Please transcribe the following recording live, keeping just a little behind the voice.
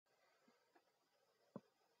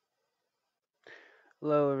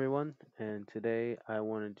Hello, everyone, and today I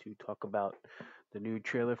wanted to talk about the new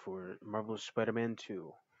trailer for Marvel's Spider-Man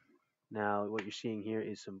 2. Now, what you're seeing here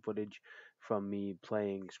is some footage from me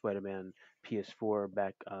playing Spider-Man PS4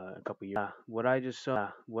 back a couple years. What I just saw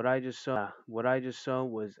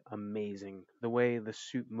was amazing. The way the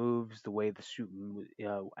suit moves, the way the suit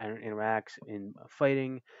interacts in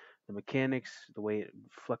fighting, the mechanics, the way it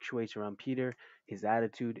fluctuates around Peter, his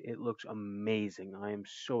attitude, it looks amazing. I am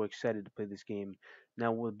so excited to play this game.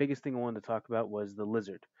 Now, the biggest thing I wanted to talk about was the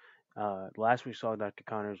lizard. Last we saw Dr.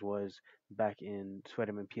 Connors was back in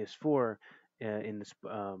Spider-Man PS4 in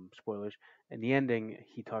the spoilers. In the ending,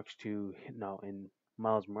 he talks to no in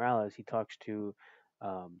Miles Morales. He talks to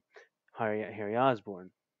um, Harry Osborn.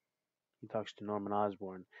 He talks to Norman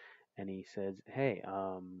Osborn, and he says, "Hey,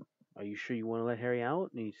 are you sure you want to let Harry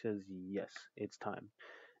out?" And he says, "Yes, it's time."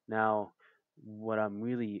 Now, what I'm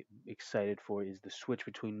really excited for is the switch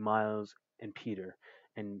between Miles and Peter,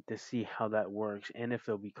 and to see how that works, and if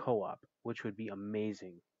there'll be co-op, which would be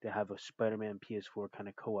amazing to have a Spider-Man PS4 kind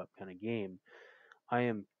of co-op kind of game. I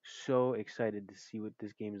am so excited to see what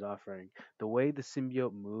this game is offering. The way the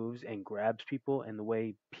symbiote moves and grabs people, and the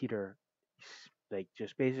way Peter, like,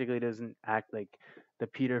 just basically doesn't act like the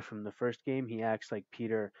Peter from the first game. He acts like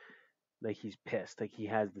Peter, like he's pissed, like he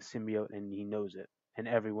has the symbiote and he knows it, and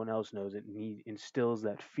everyone else knows it, and he instills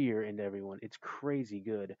that fear into everyone. It's crazy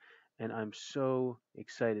good, and I'm so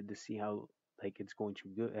excited to see how it's going to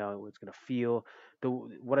go, how it's going to feel. The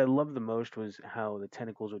What I loved the most was how the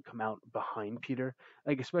tentacles would come out behind Peter,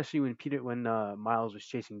 like especially when Miles was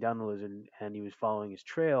chasing down the lizard and he was following his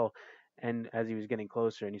trail. And as he was getting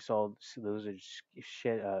closer, and he saw the lizard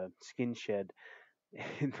skin shed,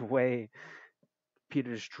 in the way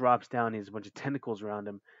Peter just drops down. He has a bunch of tentacles around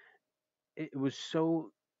him. It was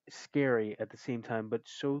so scary at the same time, but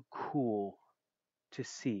so cool to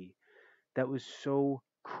see. That was so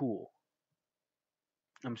cool.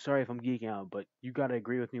 I'm sorry if I'm geeking out, but you gotta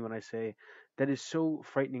agree with me when I say that is so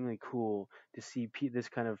frighteningly cool to see this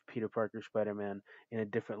kind of Peter Parker Spider-Man in a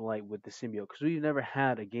different light with the symbiote. Because we've never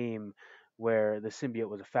had a game where the symbiote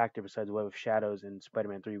was a factor besides Web of Shadows and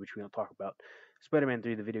Spider-Man 3, which we don't talk about. Spider-Man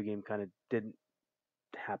 3, the video game, kind of didn't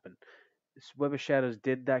happen. Web of Shadows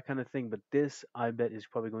did that kind of thing, but this, I bet, is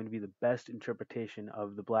probably going to be the best interpretation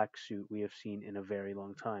of the black suit we have seen in a very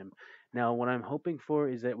long time. Now, what I'm hoping for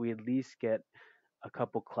is that we at least get a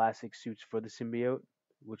couple classic suits for the symbiote,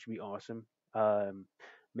 which would be awesome.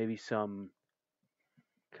 Maybe some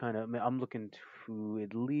kind of. I'm looking to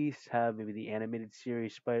at least have maybe the animated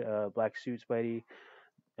series Black Suit Spidey,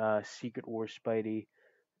 Secret Wars Spidey.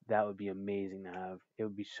 That would be amazing to have. It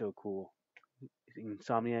would be so cool.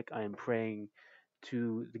 Insomniac, I am praying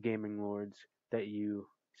to the gaming lords that you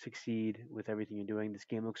succeed with everything you're doing. This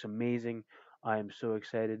game looks amazing. I am so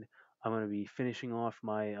excited. I'm going to be finishing off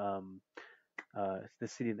my The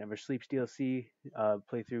City That Never Sleeps DLC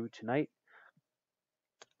playthrough tonight.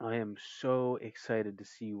 I am so excited to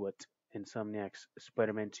see what Insomniac's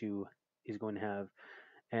Spider-Man 2 is going to have.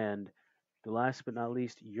 And the last but not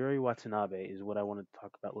least, Yuri Watanabe is what I wanted to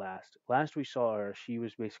talk about last. Last we saw her, she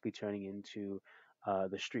was basically turning into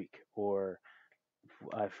the Streak, or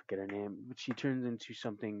I forget her name, but she turns into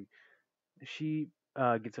something. She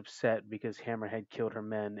gets upset because Hammerhead killed her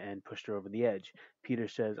men and pushed her over the edge. Peter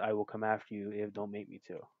says, "I will come after you if don't make me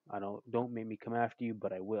to. I don't make me come after you,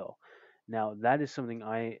 but I will." Now that is something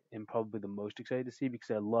I am probably the most excited to see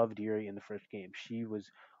because I loved Yuri in the first game. She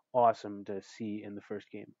was awesome to see in the first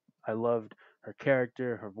game. I loved her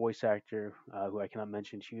character, her voice actor, who I cannot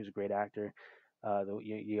mention. She was a great actor. The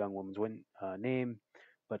young woman's name,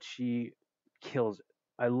 but she kills it.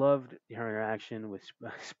 I loved her interaction with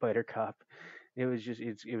Spider Cop. It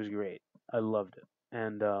was great. I loved it,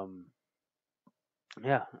 and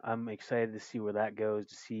yeah, I'm excited to see where that goes.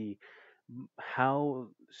 To see how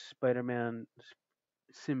Spider-Man,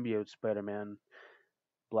 symbiote Spider-Man,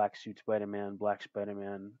 black suit Spider-Man, black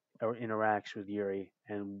Spider-Man interacts with Yuri,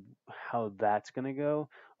 and how that's gonna go,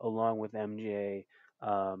 along with MJ,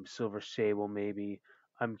 Silver Sable maybe.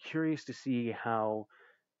 I'm curious to see how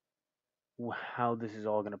this is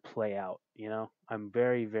all going to play out. I'm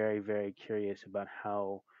very, very, very curious about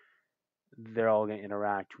how they're all going to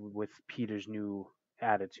interact with Peter's new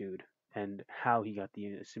attitude and how he got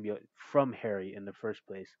the symbiote from Harry in the first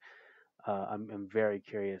place. I'm very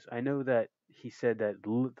curious. I know that he said that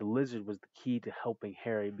the lizard was the key to helping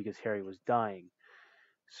Harry because Harry was dying.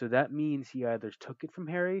 So that means he either took it from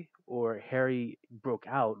Harry or Harry broke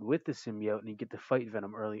out with the symbiote and he get to fight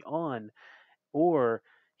Venom early on, or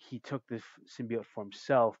he took the symbiote for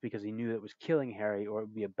himself because he knew that it was killing Harry, or it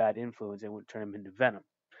would be a bad influence and would turn him into Venom.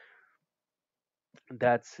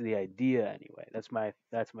 That's the idea anyway. That's my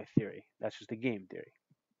theory. That's just a game theory.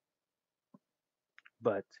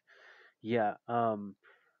 But yeah,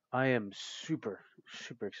 I am super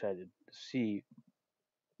excited to see,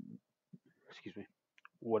 excuse me,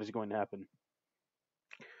 what is going to happen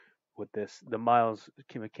with this. The Miles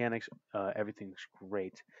mechanics, everything's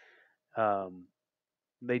great. Um,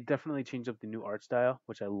 they definitely changed up the new art style,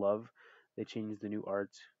 which I love. They changed the new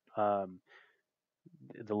art, um,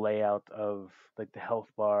 the layout of like the health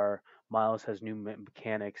bar. Miles has new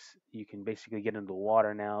mechanics. You can basically get into the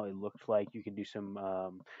water now. It looks like you can do some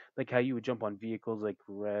like how you would jump on vehicles, like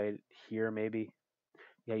right here maybe.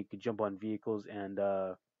 Yeah, you could jump on vehicles and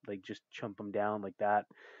like just jump them down like that.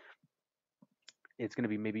 It's going to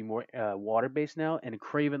be maybe more water based now, and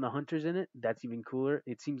Craven the Hunter's in it. That's even cooler.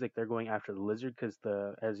 It seems like they're going after the lizard because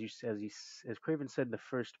the as Craven said in the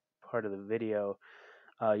first part of the video,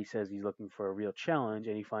 he says he's looking for a real challenge,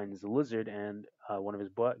 and he finds the lizard, and one of his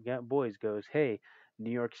boys goes, "Hey,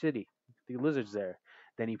 New York City, the lizard's there."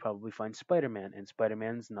 Then he probably finds Spider-Man, and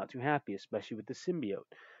Spider-Man's not too happy, especially with the symbiote.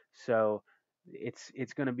 So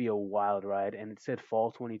it's going to be a wild ride, and it said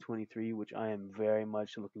fall 2023, which I am very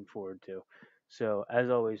much looking forward to. So as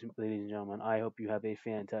always, ladies and gentlemen, I hope you have a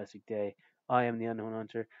fantastic day. I am the Unknown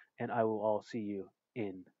Hunter, and I will all see you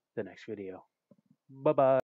in the next video. Bye bye.